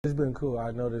It's been cool.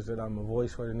 I noticed that I'm a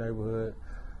voice for the neighborhood,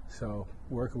 so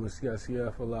working with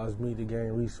CICF allows me to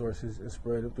gain resources and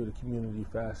spread them through the community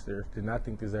faster than I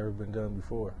think has ever been done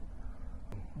before.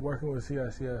 Working with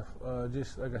CICF,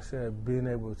 just like I said, being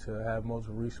able to have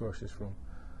multiple resources from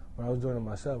when I was doing it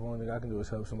myself, the only thing I can do is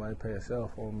help somebody pay a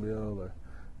cell phone bill or,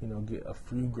 get a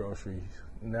few groceries.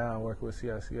 Now working with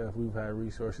CICF, we've had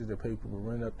resources to pay people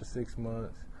rent up to 6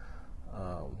 months.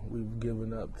 We've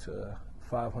given up to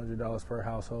 $500 per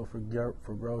household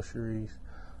for groceries.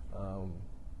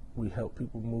 We help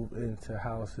people move into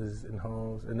houses and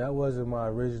homes, and that wasn't my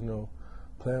original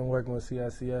plan working with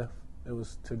CICF. It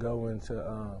was to go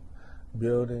into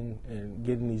building and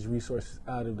getting these resources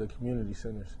out of the community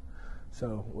centers.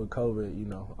 So with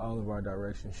COVID, all of our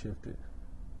direction shifted.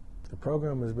 The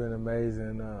program has been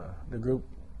amazing. The group,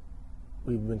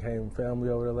 we became family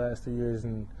over the last 3 years,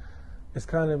 and it's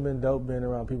kind of been dope being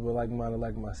around people like-minded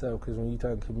like myself, because when you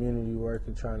talk community work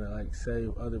and trying to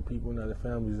save other people and other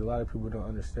families, a lot of people don't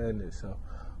understand it. So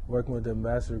working with the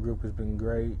ambassador group has been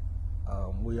great.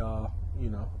 We all,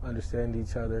 understand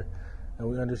each other, and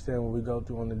we understand what we go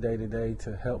through on the day-to-day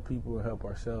to help people and help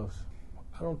ourselves.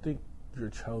 I don't think you're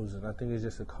chosen. I think it's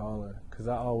just a calling, because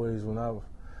I always, when I was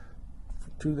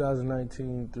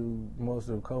 2019 through most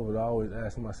of COVID, I always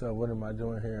asked myself, what am I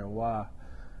doing here and why?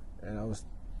 And I was,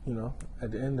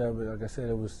 at the end of it, like I said,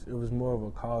 it was more of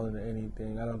a calling than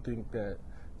anything. I don't think that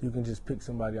you can just pick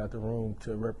somebody out the room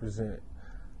to represent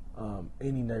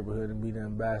any neighborhood and be the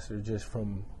ambassador just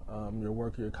from your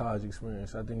work or your college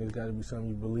experience. I think it's got to be something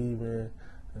you believe in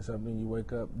and something you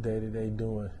wake up day to day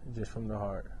doing just from the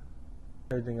heart.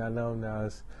 Everything I know now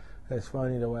is, it's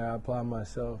funny the way I apply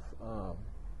myself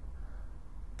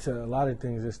to a lot of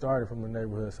things that started from the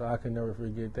neighborhood, so I can never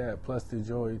forget that. Plus the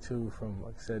joy too, from,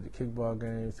 like I said, the kickball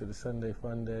games to the Sunday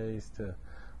fun days to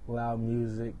loud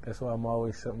music. That's why I'm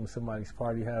always somebody's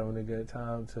party, having a good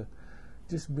time, to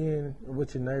just being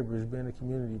with your neighbors, being a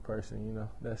community person.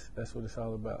 That's what it's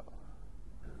all about.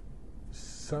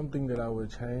 Something that I would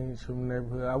change from the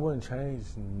neighborhood, I wouldn't change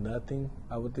nothing.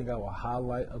 I would think I would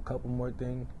highlight a couple more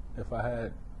things. If I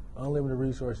had unlimited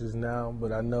resources now,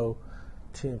 but I know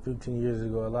 10, 15 years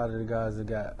ago, a lot of the guys that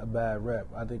got a bad rep,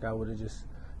 I think I would have just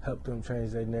helped them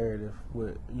change their narrative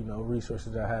with,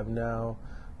 resources I have now,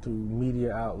 through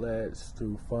media outlets,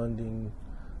 through funding,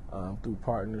 through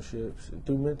partnerships, and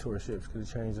through mentorships, because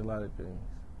it changed a lot of things.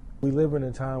 We live in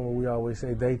a time where we always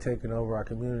say they taking over our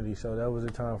community, so that was a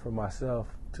time for myself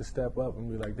to step up and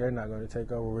be like, they're not going to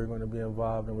take over, we're going to be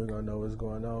involved and we're going to know what's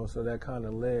going on. So that kind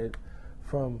of led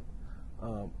from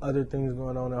other things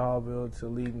going on in Haughville to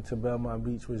leading to Belmont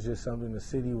Beach was just something the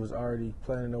city was already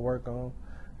planning to work on,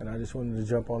 and I just wanted to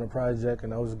jump on a project,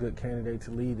 and I was a good candidate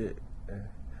to lead it, and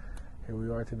here we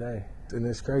are today. And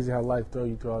it's crazy how life throws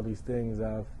you through all these things.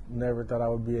 I've never thought I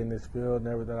would be in this field,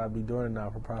 never thought I'd be doing it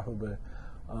not-for-profit, but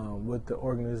with the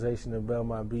organization of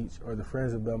Belmont Beach, or the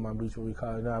Friends of Belmont Beach, what we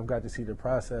call it now, I've got to see the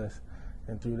process,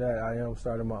 and through that I am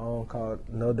starting my own called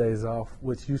No Days Off,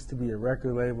 which used to be a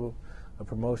record label, a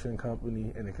promotion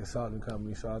company, and a consulting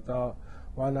company. So I thought,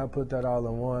 why not put that all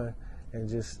in one and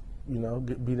just,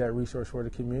 be that resource for the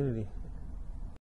community.